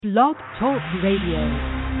Blog Talk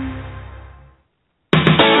Radio.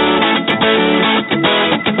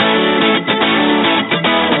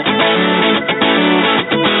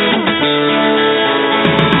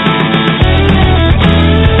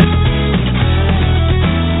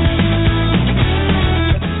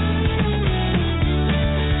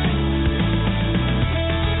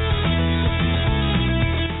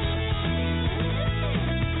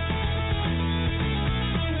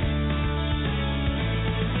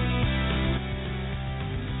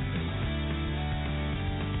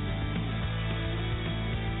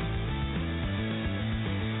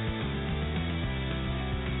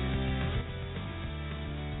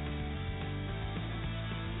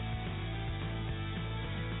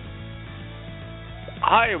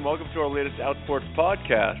 Hi, and welcome to our latest Outsports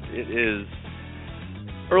podcast. It is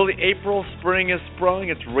early April, spring has sprung,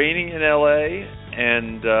 it's raining in LA,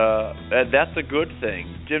 and that's a good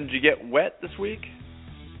thing. Jim, did you get wet this week?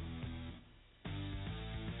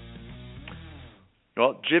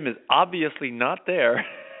 Well, Jim is obviously not there.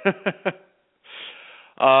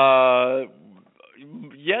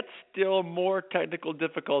 Yet still more technical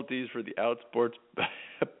difficulties for the Outsports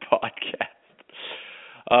podcast.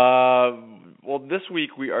 Well, this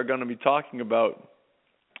week we are going to be talking about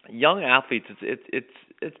young athletes.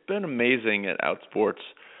 It's been amazing at Outsports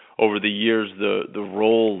over the years the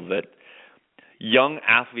role that young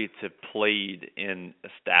athletes have played in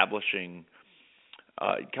establishing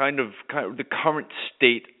kind of the current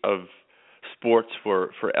state of sports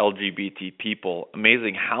for LGBT people.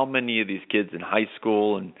 Amazing how many of these kids in high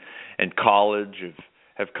school and college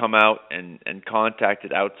have come out and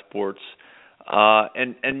contacted Outsports.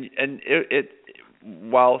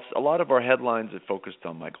 While a lot of our headlines have focused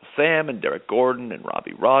on Michael Sam and Derek Gordon and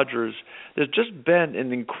Robbie Rogers, there's just been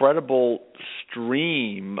an incredible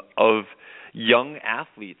stream of young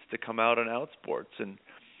athletes to come out on Outsports. And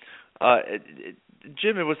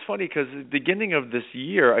Jim, it was funny because at the beginning of this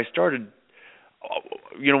year, I started.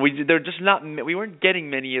 We weren't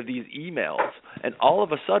getting many of these emails, and all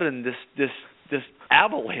of a sudden, this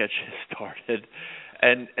avalanche has started.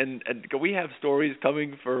 And we have stories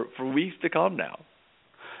coming for weeks to come now.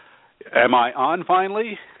 Am I on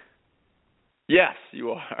finally? Yes, you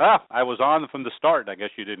are. I was on from the start. I guess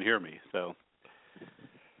you didn't hear me. So,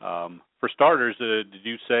 for starters, did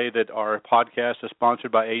you say that our podcast is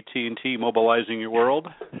sponsored by AT&T Mobilizing Your World?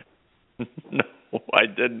 No, I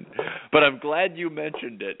didn't. But I'm glad you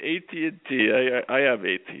mentioned it. AT&T. I have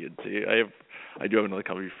AT&T. I do have another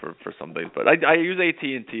company for some things, but I use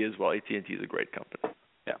AT&T as well. AT&T is a great company.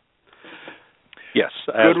 Yeah. Yes.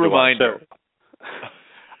 Good reminder.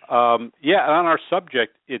 On our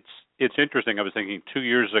subject, it's interesting. I was thinking 2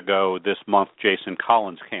 years ago this month, Jason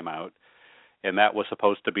Collins came out, and that was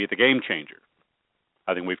supposed to be the game changer.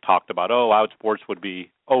 I think we've talked about, Outsports would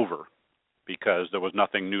be over because there was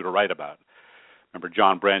nothing new to write about. Remember,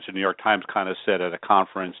 John Branch of the New York Times kind of said at a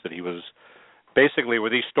conference that he was basically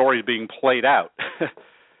with these stories being played out.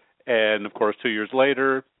 And, of course, 2 years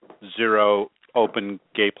later, 0 open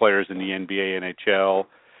gay players in the NBA, NHL,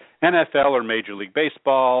 NFL or Major League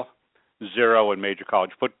Baseball, 0 in Major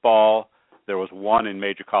College Football. There was 1 in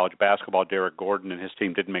Major College Basketball. Derek Gordon and his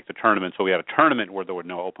team didn't make the tournament, so we had a tournament where there were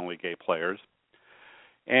no openly gay players.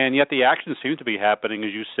 And yet the action seems to be happening,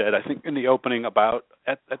 as you said, I think in the opening about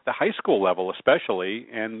at the high school level especially,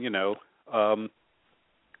 and,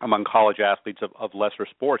 among college athletes of lesser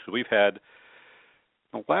sports. We've had,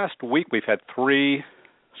 last week, we've had 3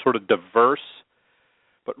 sort of diverse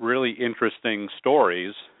but really interesting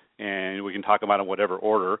stories, and we can talk about them in whatever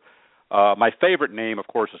order. My favorite name, of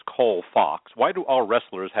course, is Cole Fox. Why do all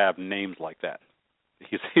wrestlers have names like that?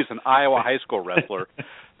 He's an Iowa high school wrestler.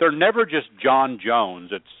 They're never just John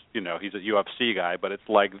Jones. It's, he's a UFC guy, but it's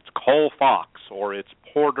like it's Cole Fox or it's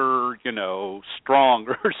Porter, Strong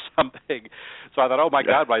or something. So I thought, oh, my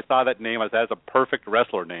God, when I saw that name, I said, that's a perfect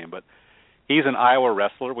wrestler name. But he's an Iowa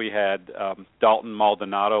wrestler. We had Dalton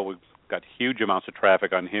Maldonado. We got huge amounts of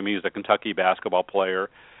traffic on him. He's a Kentucky basketball player.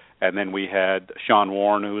 And then we had Sean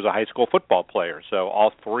Warren, who's a high school football player. So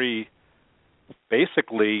all 3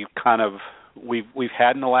 basically kind of we've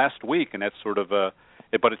had in the last week, and that's sort of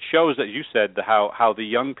but it shows that you said how the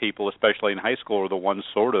young people, especially in high school, are the ones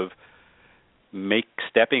sort of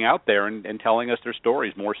stepping out there and telling us their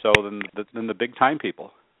stories more so than the big time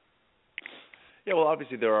people. Yeah, well,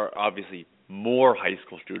 obviously there are more high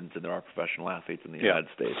school students than there are professional athletes in the United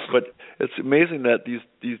States, but it's amazing that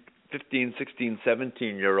these 15, 16,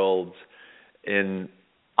 17-year-olds in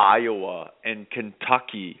Iowa and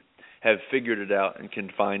Kentucky have figured it out and can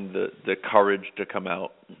find the courage to come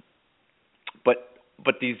out.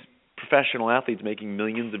 But these professional athletes making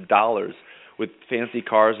millions of dollars with fancy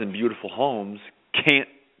cars and beautiful homes can't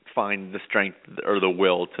find the strength or the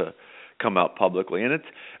will to come out publicly. And it's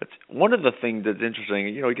one of the things that's interesting.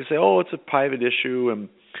 You know, you can say, oh, it's a private issue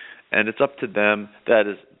and it's up to them. That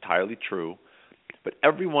is entirely true. But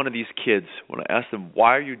every one of these kids, when I ask them,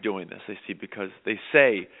 why are you doing this? They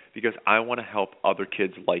say, because I want to help other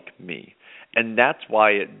kids like me. And that's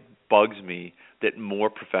why it bugs me that more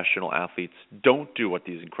professional athletes don't do what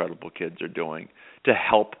these incredible kids are doing to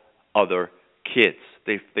help other kids.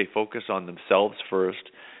 They focus on themselves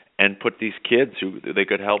first and put these kids who they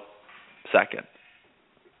could help second.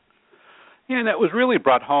 Yeah, and that was really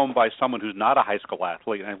brought home by someone who's not a high school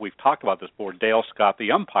athlete, and we've talked about this before, Dale Scott,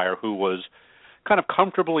 the umpire, who was kind of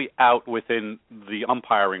comfortably out within the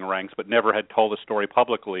umpiring ranks but never had told the story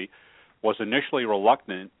publicly, was initially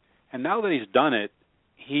reluctant, and now that he's done it,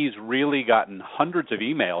 he's really gotten hundreds of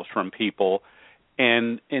emails from people,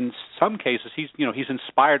 and in some cases he's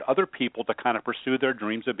inspired other people to kind of pursue their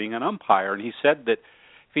dreams of being an umpire. And he said that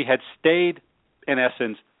if he had stayed, in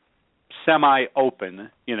essence,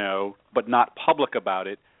 semi-open, but not public about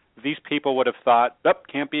it, these people would have thought,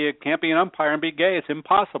 can't be an umpire and be gay. It's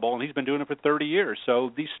impossible. And he's been doing it for 30 years.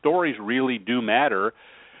 So these stories really do matter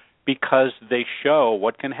because they show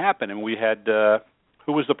what can happen. And we had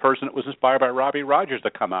who was the person that was inspired by Robbie Rogers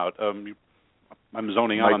to come out? I'm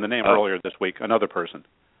zoning out on the name earlier this week. Another person.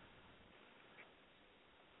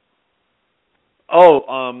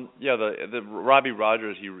 The Robbie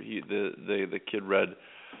Rogers. The kid read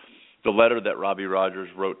the letter that Robbie Rogers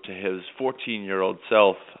wrote to his 14-year-old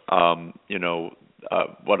self. A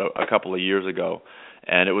couple of years ago,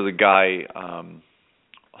 and it was a guy. Oh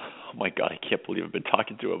my God, I can't believe I've been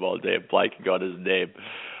talking to him all day. I'm blanking on his name.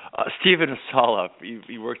 Stephen Asala.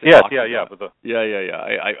 He works at I've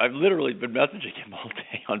literally been messaging him all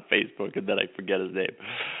day on Facebook, and then I forget his name.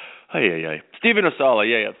 Stephen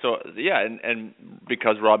Asala. So and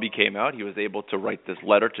because Robbie came out, he was able to write this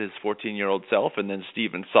letter to his 14-year-old self, and then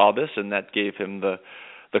Stephen saw this, and that gave him the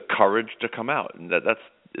courage to come out. And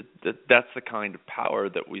that's the kind of power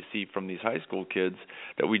that we see from these high school kids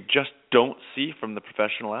that we just don't see from the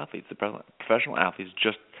professional athletes. The professional athletes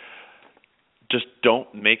just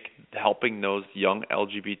don't make helping those young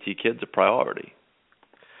LGBT kids a priority.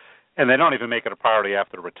 And they don't even make it a priority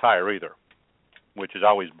after they retire either, which has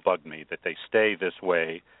always bugged me, that they stay this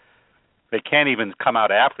way. They can't even come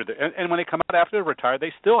out after and when they come out after they retire,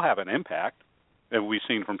 they still have an impact. And we've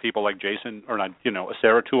seen from people like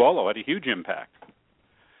Sarah Tuolo had a huge impact.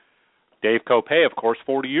 Dave Kopay, of course,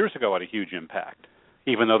 40 years ago had a huge impact,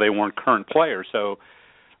 even though they weren't current players. So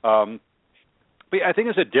but I think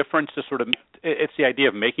there's a difference to it's the idea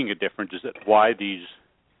of making a difference, is that why these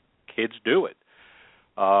kids do it.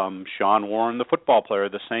 Sean Warren, the football player,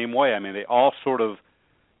 the same way. I mean, they all sort of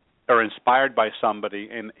are inspired by somebody,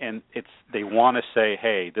 and they want to say,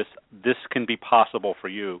 hey, this can be possible for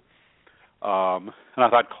you. And I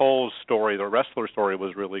thought Cole's story, the wrestler story,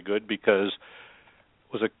 was really good because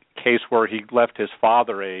it was a case where he left his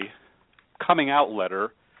father a coming out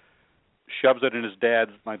letter, shoves it in his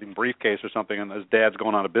dad's, I think, briefcase or something, and his dad's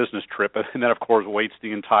going on a business trip, and then, of course, waits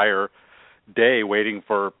the entire day waiting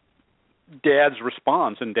for Dad's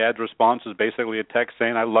response, and Dad's response is basically a text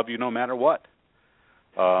saying, I love you no matter what.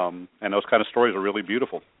 And those kind of stories are really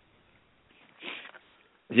beautiful.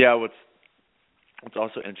 Yeah, what's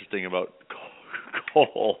also interesting about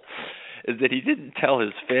Cole is that he didn't tell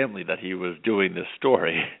his family that he was doing this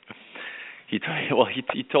story. He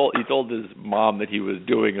told his mom that he was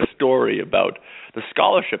doing a story about the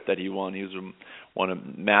scholarship that he won. He won a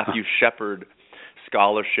Matthew Shepard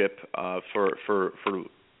scholarship for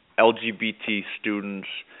LGBT students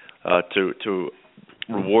to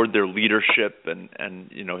reward their leadership,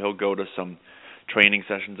 and he'll go to some training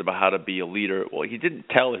sessions about how to be a leader. Well, he didn't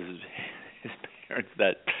tell his parents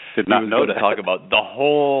that he was going to talk about the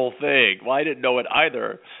whole thing. Well, I didn't know it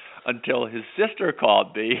either until his sister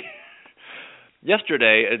called me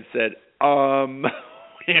yesterday and said, where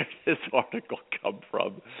did this article come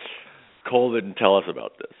from? Cole didn't tell us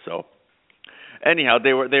about this. So anyhow,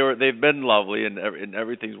 they've been lovely, and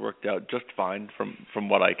everything's worked out just fine from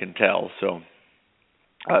what I can tell. So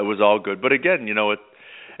it was all good. But again,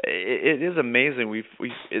 it is amazing. We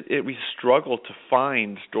struggle to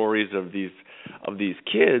find stories of these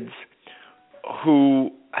kids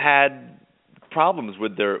who had problems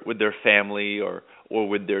with their family or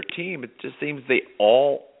with their team. It just seems they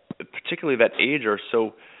all, particularly that age, are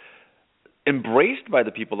so embraced by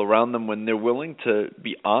the people around them when they're willing to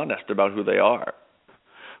be honest about who they are.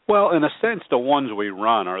 Well, in a sense, the ones we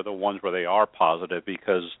run are the ones where they are positive,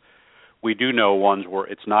 because we do know ones where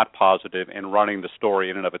it's not positive, and running the story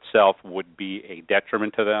in and of itself would be a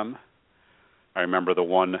detriment to them. I remember the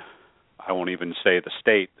one, I won't even say the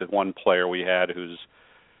state, the one player we had whose,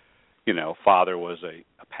 father was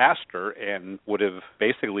a pastor and would have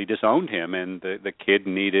basically disowned him, and the kid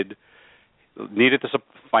needed the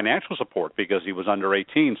financial support because he was under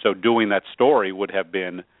 18. So doing that story would have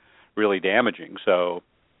been really damaging. So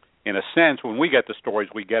in a sense, when we get the stories,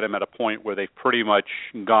 we get them at a point where they've pretty much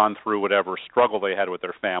gone through whatever struggle they had with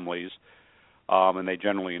their families, and they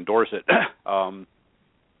generally endorse it.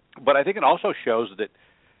 But I think it also shows that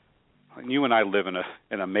you and I live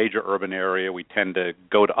in a major urban area. We tend to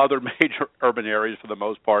go to other major urban areas for the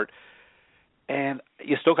most part, and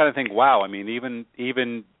you still kind of think, wow. I mean,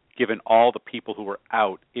 even given all the people who are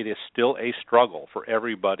out, it is still a struggle for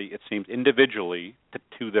everybody, it seems, individually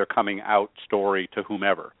to their coming out story to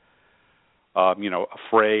whomever.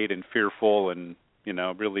 Afraid and fearful, and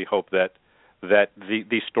really hope that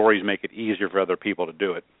these stories make it easier for other people to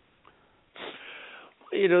do it.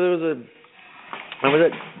 I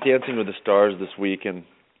was at Dancing with the Stars this week, and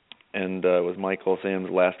it was Michael Sam's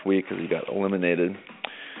last week because he got eliminated.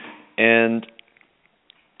 And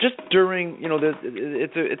just during,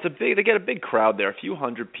 it's a big. They get a big crowd there, a few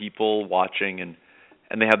hundred people watching, and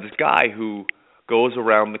they have this guy who goes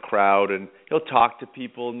around the crowd and he'll talk to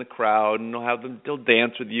people in the crowd, and they'll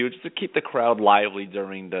dance with you just to keep the crowd lively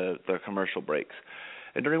during the commercial breaks.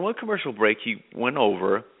 And during one commercial break, he went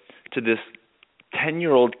over to this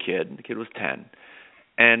 10-year-old kid. The kid was 10,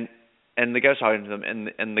 and the guy was talking to them,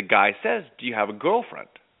 and the guy says, "Do you have a girlfriend?"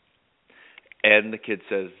 And the kid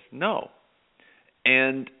says, "No."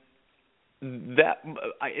 And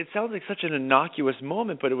it sounds like such an innocuous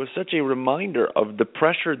moment, but it was such a reminder of the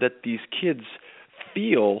pressure that these kids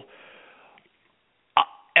feel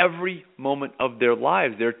every moment of their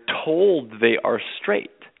lives. They're told they are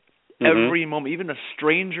straight. Mm-hmm. Every moment. Even a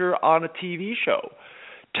stranger on a TV show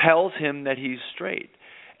tells him that he's straight.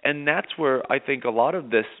 And that's where I think a lot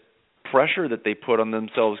of this pressure that they put on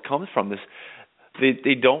themselves comes from.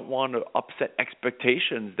 They don't want to upset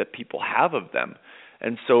expectations that people have of them.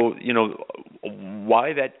 And so,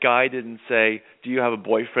 why that guy didn't say, "Do you have a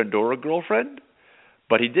boyfriend or a girlfriend?"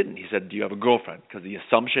 But he didn't. He said, "Do you have a girlfriend?" Because the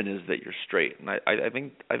assumption is that you're straight. And I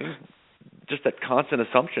think just that constant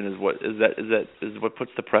assumption is what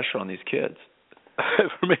puts the pressure on these kids.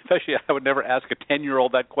 For me, especially, I would never ask a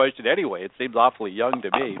 10-year-old that question anyway. It seems awfully young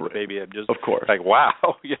to me. Maybe I'm just, of course, like,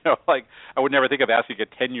 wow. Like I would never think of asking a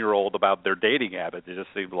 10-year-old about their dating habits. It just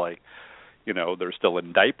seems like, they're still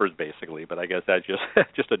in diapers basically. But I guess that's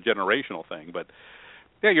just a generational thing. But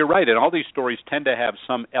yeah, you're right. And all these stories tend to have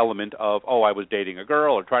some element of, oh, I was dating a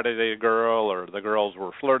girl or tried to date a girl, or the girls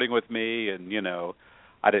were flirting with me, and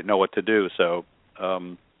I didn't know what to do. So.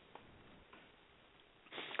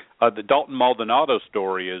 The Dalton Maldonado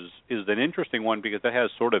story is an interesting one because it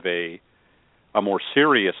has sort of a more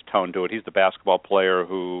serious tone to it. He's the basketball player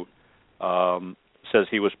who says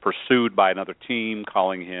he was pursued by another team,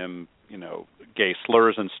 calling him, gay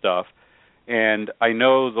slurs and stuff. And I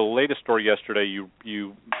know the latest story yesterday,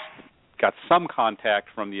 you got some contact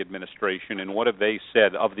from the administration, and what have they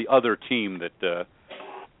said of the other team that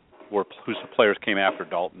whose players came after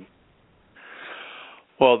Dalton?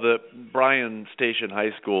 Well, the Bryan Station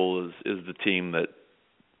High School is the team that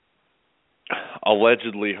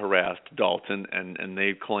allegedly harassed Dalton, and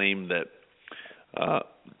they claim that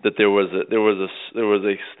there was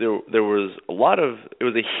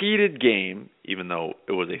a heated game, even though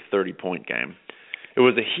it was a 30-point game. It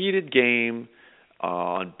was a heated game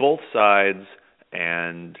on both sides,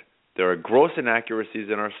 and there are gross inaccuracies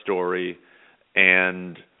in our story,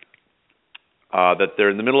 and that they're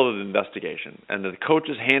in the middle of an investigation, and the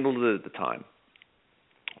coaches handled it at the time.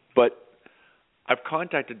 But I've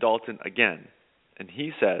contacted Dalton again, and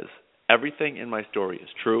he says, everything in my story is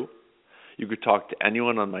true. You could talk to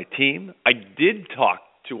anyone on my team. I did talk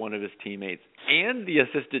to one of his teammates and the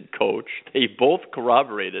assistant coach. They both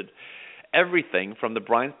corroborated everything from the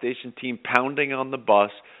Bryan Station team pounding on the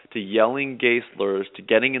bus to yelling gay slurs to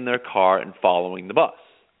getting in their car and following the bus.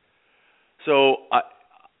 So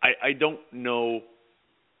I don't know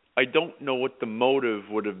what the motive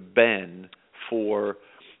would have been for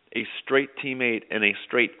a straight teammate and a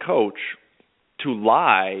straight coach to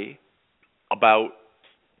lie about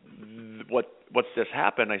what's this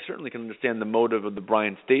happened. I certainly can understand the motive of the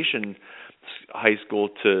Bryan Station High School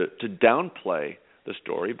to downplay the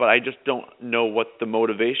story, but I just don't know what the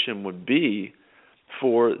motivation would be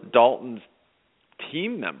for Dalton's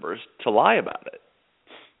team members to lie about it.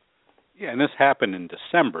 Yeah, and this happened in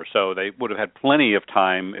December, so they would have had plenty of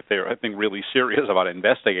time, if they were, I think, really serious about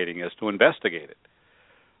investigating this, to investigate it.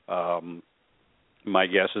 my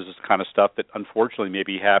guess is it's the kind of stuff that unfortunately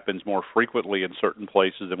maybe happens more frequently in certain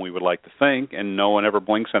places than we would like to think, and no one ever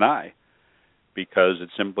blinks an eye because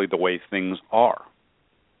it's simply the way things are.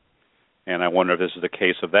 And I wonder if this is the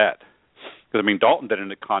case of that. Because, I mean, Dalton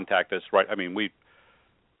didn't contact us, right? I mean, we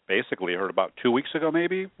basically heard about 2 weeks ago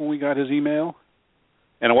maybe when we got his email.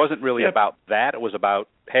 And it wasn't really about that. It was about,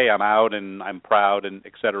 hey, I'm out and I'm proud and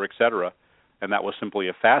et cetera, et cetera. And that was simply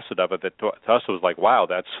a facet of it that to us it was like, wow,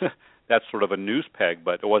 that's sort of a news peg.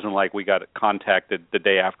 But it wasn't like we got contacted the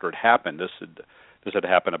day after it happened. This had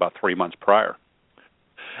happened about 3 months prior.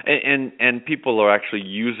 And people are actually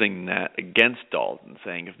using that against Dalton,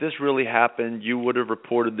 saying, if this really happened, you would have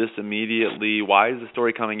reported this immediately. Why is the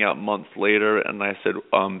story coming out months later? And I said,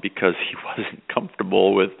 because he wasn't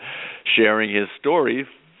comfortable with sharing his story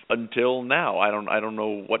until now. I don't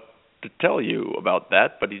know what to tell you about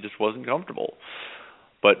that, but he just wasn't comfortable.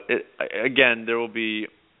 But again, there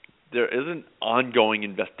is an ongoing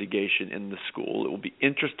investigation in the school. It will be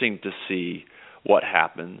interesting to see what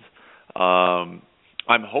happens.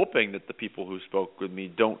 I'm hoping that the people who spoke with me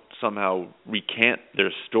don't somehow recant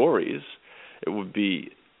their stories. That would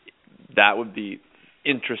be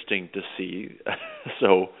interesting to see.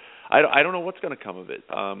 So I don't know what's going to come of it.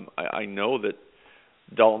 I know that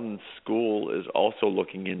Dalton's school is also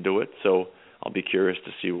looking into it, so I'll be curious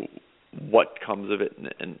to see what comes of it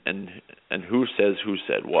and who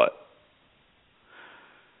said what.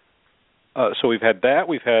 So we've had that.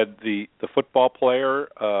 We've had the football player.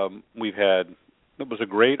 It was a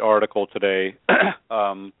great article today.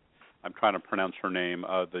 I'm trying to pronounce her name.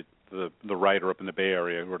 The writer up in the Bay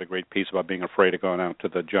Area who wrote a great piece about being afraid of going out to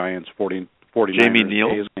the Giants 49ers. Jamie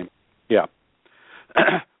Neal? Game. Yeah.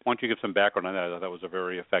 Why don't you give some background on that? That was a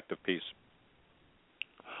very effective piece.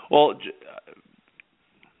 Well,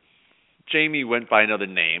 Jamie went by another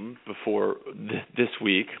name before this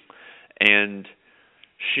week, and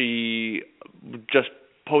she just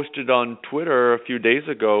posted on Twitter a few days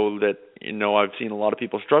ago that, I've seen a lot of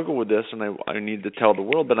people struggle with this, and I need to tell the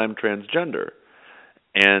world that I'm transgender.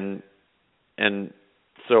 And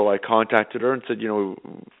so I contacted her and said, would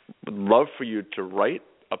love for you to write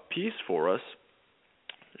a piece for us.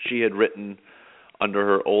 She had written under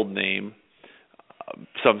her old name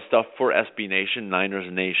some stuff for SB Nation, Niners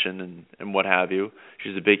Nation, and what have you.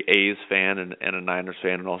 She's a big A's fan and a Niners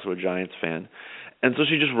fan and also a Giants fan. And so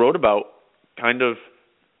she just wrote about kind of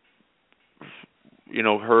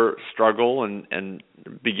her struggle and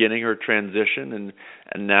beginning her transition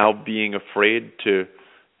and now being afraid to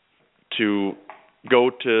go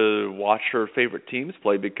to watch her favorite teams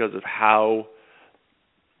play because of how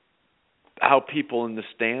people in the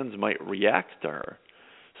stands might react to her.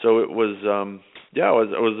 So it was it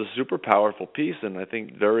was a super powerful piece, and I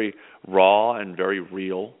think very raw and very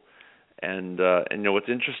real. And what's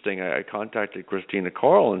interesting, I contacted Christina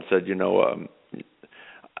Carl and said,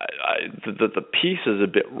 the piece is a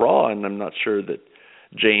bit raw, and I'm not sure that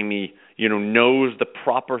Jamie, knows the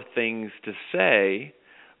proper things to say,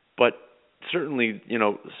 but certainly,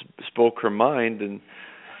 spoke her mind. And,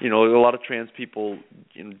 a lot of trans people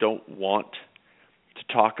don't want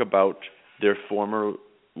to talk about their former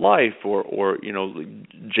life, or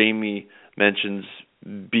Jamie mentions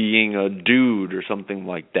being a dude or something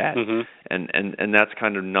like that, and that's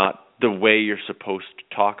kind of not the way you're supposed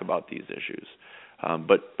to talk about these issues.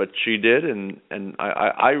 But she did, and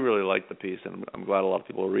I really liked the piece, and I'm glad a lot of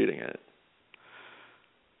people are reading it.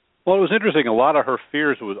 Well, it was interesting. A lot of her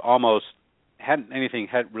fears was almost hadn't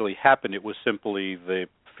really happened. It was simply the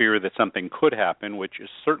fear that something could happen, which is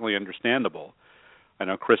certainly understandable. I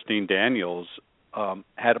know Christine Daniels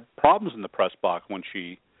had problems in the press box when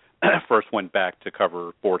she first went back to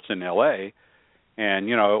cover sports in L.A., and,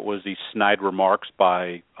 it was these snide remarks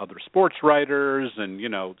by other sports writers and,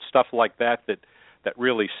 stuff like that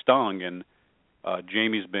really stung. And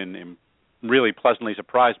Jamie's been really pleasantly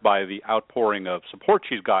surprised by the outpouring of support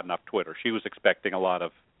she's gotten off Twitter. She was expecting a lot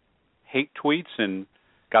of hate tweets and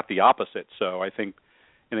got the opposite. So I think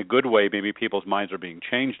in a good way, maybe people's minds are being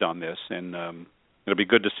changed on this. And it'll be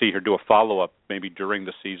good to see her do a follow-up maybe during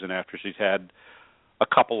the season after she's had a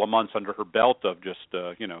couple of months under her belt of just,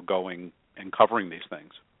 going and covering these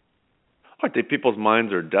things. I think people's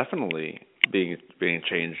minds are definitely being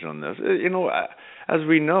changed on this. As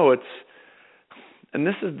we know,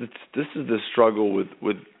 this is the struggle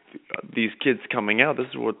with these kids coming out. This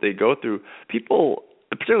is what they go through. People,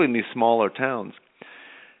 particularly in these smaller towns,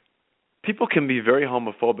 people can be very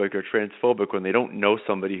homophobic or transphobic when they don't know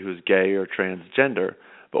somebody who's gay or transgender.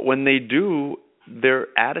 But when they do, their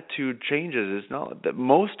attitude changes. It's not that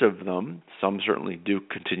most of them, some certainly do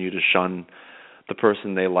continue to shun the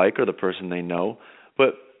person they like or the person they know,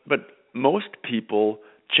 but most people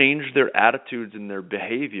change their attitudes and their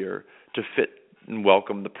behavior to fit and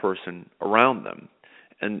welcome the person around them.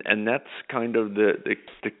 And that's kind of the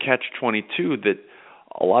catch-22, that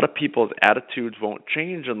a lot of people's attitudes won't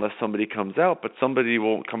change unless somebody comes out, but somebody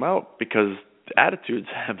won't come out because attitudes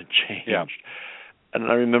haven't changed. Yeah. And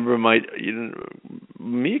I remember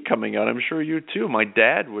me coming out. I'm sure you too. My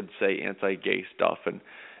dad would say anti-gay stuff,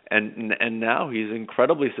 and now he's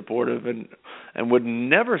incredibly supportive and would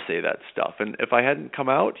never say that stuff. And if I hadn't come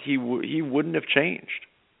out, he wouldn't have changed.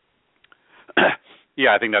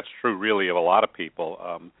 Yeah, I think that's true, really, of a lot of people.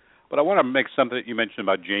 But I want to make something that you mentioned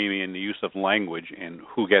about Jamie and the use of language and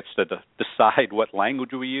who gets to decide what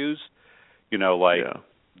language we use.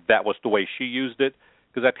 That was the way she used it.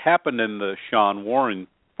 Because that happened in the Sean Warren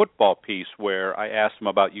football piece where I asked him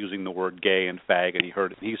about using the word gay and fag, and he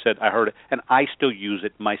heard it. He said, I heard it, and I still use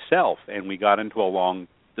it myself. And we got into a long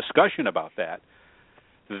discussion about that.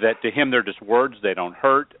 That to him, they're just words. They don't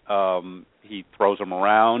hurt. He throws them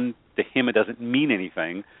around. To him, it doesn't mean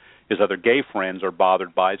anything. His other gay friends are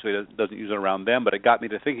bothered by it, so he doesn't use it around them. But it got me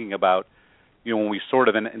to thinking about, when we sort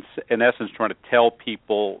of, in essence, trying to tell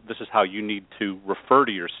people this is how you need to refer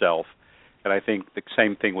to yourself. And I think the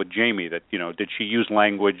same thing with Jamie, that, did she use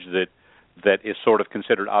language that is sort of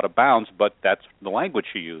considered out of bounds, but that's the language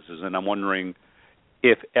she uses. And I'm wondering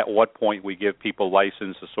if at what point we give people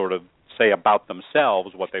license to sort of say about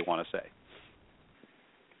themselves what they want to say.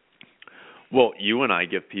 Well, you and I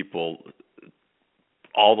give people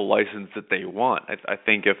all the license that they want. I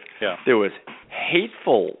think if there was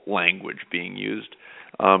hateful language being used,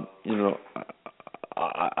 I'm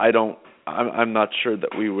not sure that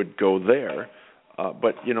we would go there.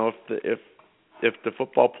 But if the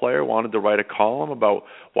football player wanted to write a column about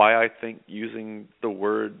why I think using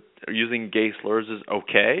gay slurs is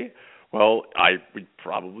okay, well, we'd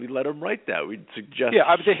probably let him write that. We'd suggest.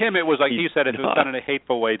 Yeah, to him it was like he said, if it was done in a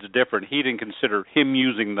hateful way, it's different. He didn't consider him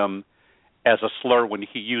using them as a slur when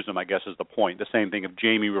he used them, I guess, is the point. The same thing if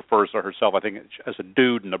Jamie refers to herself, I think, as a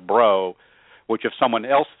dude and a bro, which if someone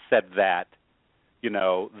else said that,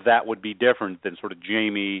 that would be different than sort of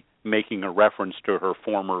Jamie making a reference to her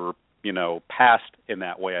former, past in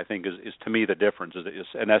that way. I think is to me the difference. Is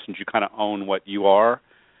in essence, you kind of own what you are.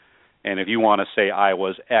 And if you want to say I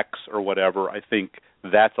was X or whatever, I think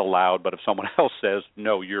that's allowed. But if someone else says,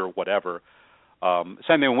 no, you're whatever. Same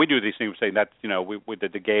thing when we do these things, saying that, we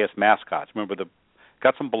did the gayest mascots. Remember,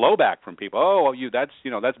 got some blowback from people. Oh,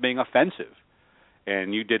 that's being offensive.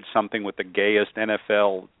 And you did something with the gayest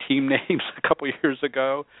NFL team names a couple of years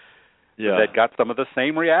ago that got some of the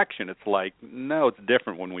same reaction. It's like, no, it's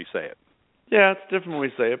different when we say it. Yeah, it's different when we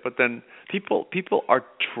say it, but then people are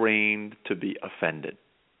trained to be offended.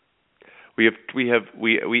 We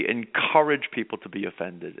encourage people to be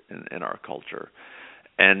offended in our culture,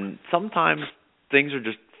 and sometimes things are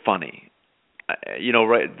just funny.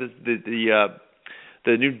 Right?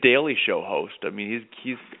 The new Daily Show host. I mean,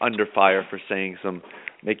 he's under fire for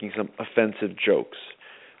making some offensive jokes,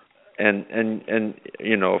 and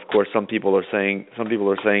of course some people are saying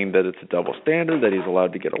that it's a double standard, that he's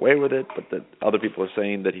allowed to get away with it, but that other people are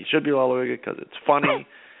saying that he should be allowed with it because it's funny,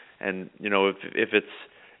 and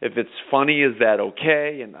if it's funny, is that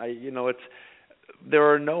okay? And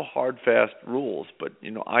there are no hard fast rules, but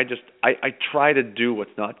I try to do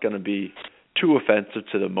what's not going to be too offensive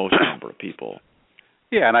to the most number of people.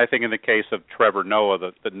 Yeah, and I think in the case of Trevor Noah,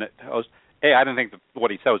 the host, I didn't think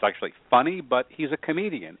what he said was actually funny, but he's a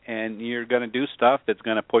comedian, and you're going to do stuff that's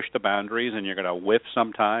going to push the boundaries, and you're going to whiff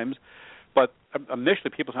sometimes. But initially,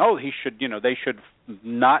 people say, "Oh, they should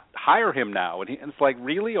not hire him now," and it's like,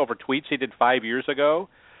 really, over tweets he did 5 years ago.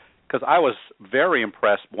 Because I was very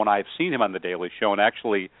impressed when I've seen him on The Daily Show, and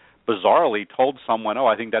actually, bizarrely, told someone,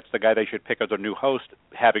 I think that's the guy they should pick as their new host,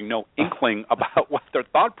 having no inkling about what their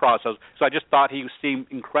thought process. So I just thought he seemed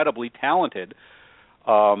incredibly talented.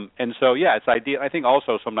 And so, it's ideal. I think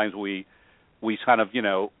also sometimes we kind of,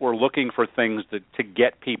 we're looking for things to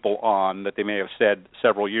get people on that they may have said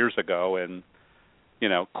several years ago. And,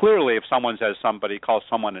 clearly if someone calls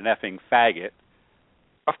someone an effing faggot,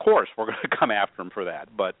 of course we're going to come after him for that.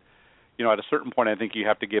 But, at a certain point, I think you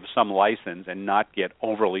have to give some license and not get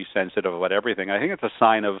overly sensitive about everything. I think it's a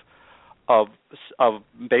sign of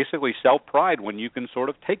basically self-pride when you can sort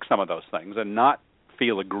of take some of those things and not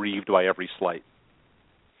feel aggrieved by every slight.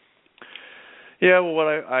 Yeah, well, what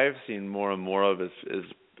I've seen more and more of is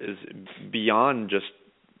beyond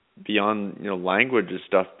language and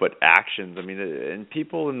stuff, but actions. I mean, and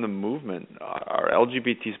people in the movement, our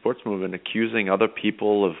LGBT sports movement, accusing other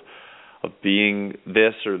people of being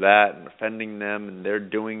this or that and offending them, and they're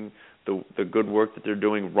doing the the good work that they're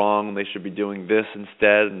doing wrong. They should be doing this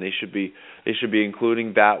instead, and they should be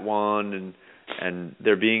including that one, and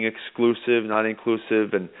they're being exclusive, not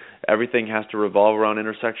inclusive, and everything has to revolve around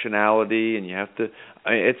intersectionality, and you have to.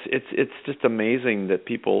 It's just amazing that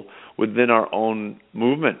people within our own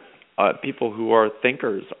movement, people who are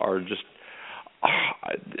thinkers, are just.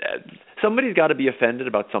 Somebody's got to be offended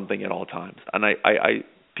about something at all times, and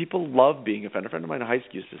people love being offended. A friend of mine in high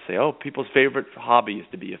school used to say, "Oh, people's favorite hobby is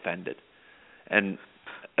to be offended," and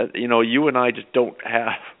you and I just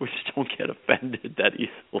we just don't get offended that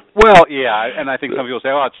easily. Well, yeah, and I think some people say,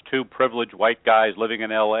 "Oh, it's two privileged white guys living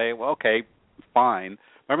in L.A." Well, okay, fine.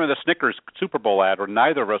 Remember the Snickers Super Bowl ad where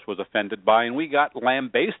neither of us was offended by, and we got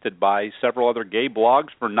lambasted by several other gay blogs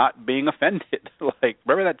for not being offended.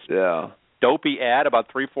 Remember that dopey ad about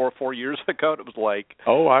 4 years ago? It was like,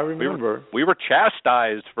 oh, I remember. We were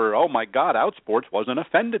chastised for, oh my God, Outsports wasn't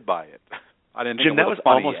offended by it. I didn't think Jim, it was that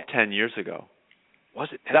was funny almost yet. 10 years ago. Was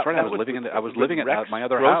it? That's right. I was living at my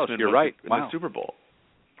other house. You're right. In wow. the Super Bowl.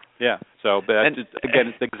 Yeah. So, but again,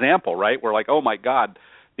 it's the example, right? We're like, oh my God,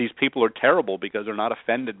 these people are terrible because they're not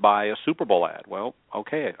offended by a Super Bowl ad. Well,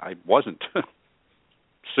 okay, I wasn't.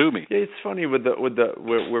 Sue me. Yeah, it's funny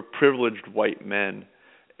we're privileged white men.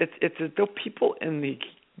 It's as though people in the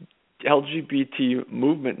LGBT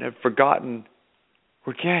movement have forgotten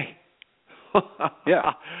we're gay.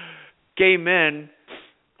 Yeah. Gay men,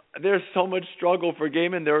 there's so much struggle for gay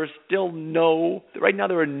men. There are no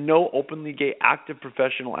openly gay active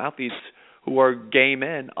professional athletes who are gay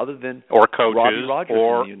men other than or coaches Robbie Rogers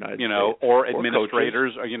or in the United States. or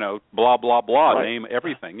administrators or blah blah blah, right. Name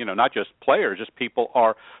everything, not just players, just people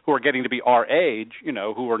who are getting to be our age,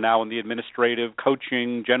 who are now in the administrative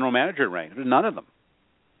coaching general manager range. None of them.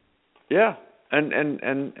 Yeah.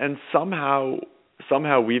 And somehow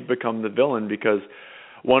we've become the villain, because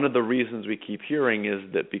one of the reasons we keep hearing is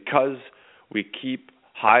that because we keep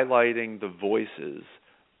highlighting the voices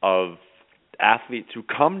of athletes who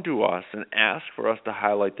come to us and ask for us to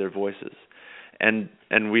highlight their voices. And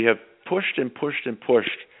we have pushed and pushed and pushed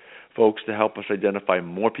folks to help us identify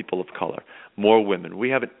more people of color, more women.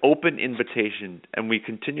 We have an open invitation, and we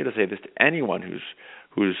continue to say this to anyone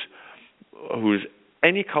who's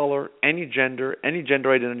any color, any gender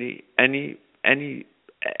identity, anything,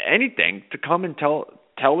 to come and tell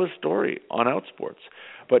a story on Outsports.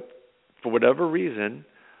 But for whatever reason,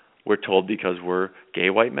 we're told because we're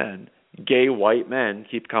gay white men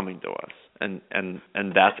keep coming to us, and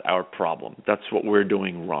that's our problem. That's what we're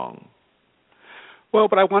doing wrong. Well,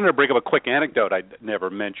 but I wanted to bring up a quick anecdote I never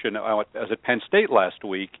mentioned. I was at Penn State last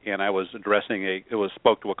week, and I was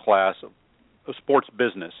spoke to a class of sports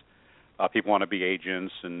business. People want to be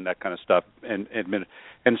agents and that kind of stuff, and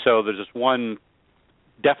so there's this one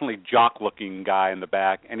definitely jock-looking guy in the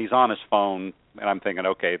back, and he's on his phone, and I'm thinking,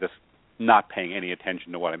 okay, this not paying any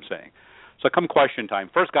attention to what I'm saying. So come question time,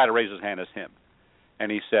 first guy to raise his hand is him.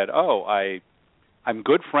 And he said, oh, I'm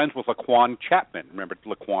good friends with Laquan Chapman. Remember,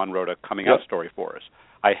 Laquan wrote a coming-out story for us.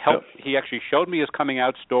 He actually showed me his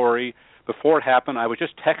coming-out story. Before it happened, I was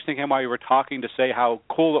just texting him while you were talking to say how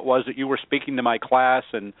cool it was that you were speaking to my class,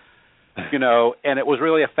 and and it was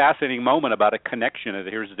really a fascinating moment about a connection.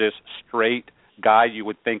 Here's this straight guy you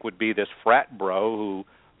would think would be this frat bro who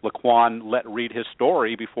Laquan let read his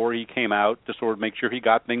story before he came out to sort of make sure he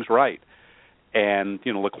got things right. And,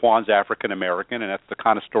 Laquan's African American, and that's the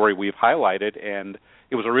kind of story we've highlighted. And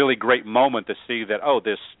it was a really great moment to see that,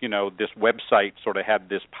 this website sort of had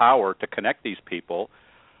this power to connect these people.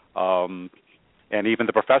 And even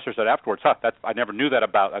the professor said afterwards, I never knew that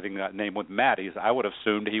about, I think that name was Matt. I would have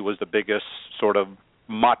assumed he was the biggest sort of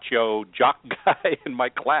macho jock guy in my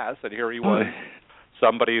class, and here he was,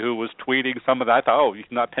 somebody who was tweeting some of that. I thought, he's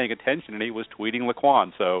not paying attention, and he was tweeting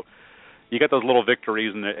Laquan. So you get those little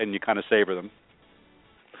victories, and you kind of savor them.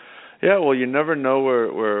 Yeah, well, you never know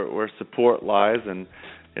where support lies, and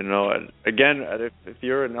again, if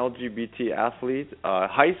you're an LGBT athlete,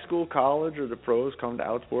 high school, college, or the pros, come to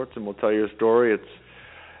Outsports, and we'll tell you a story.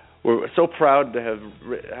 We're so proud to have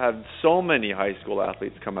had so many high school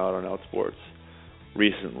athletes come out on Outsports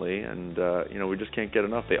recently, and we just can't get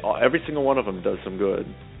enough. Every single one of them does some good.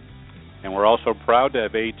 And we're also proud to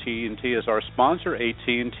have AT&T as our sponsor.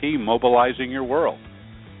 AT&T, mobilizing your world.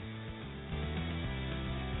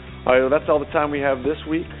 All right, well, that's all the time we have this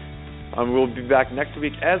week. We'll be back next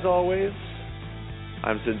week, as always.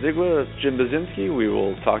 I'm Sid Ziegler. That's Jim Bazinski. We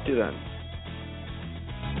will talk to you then.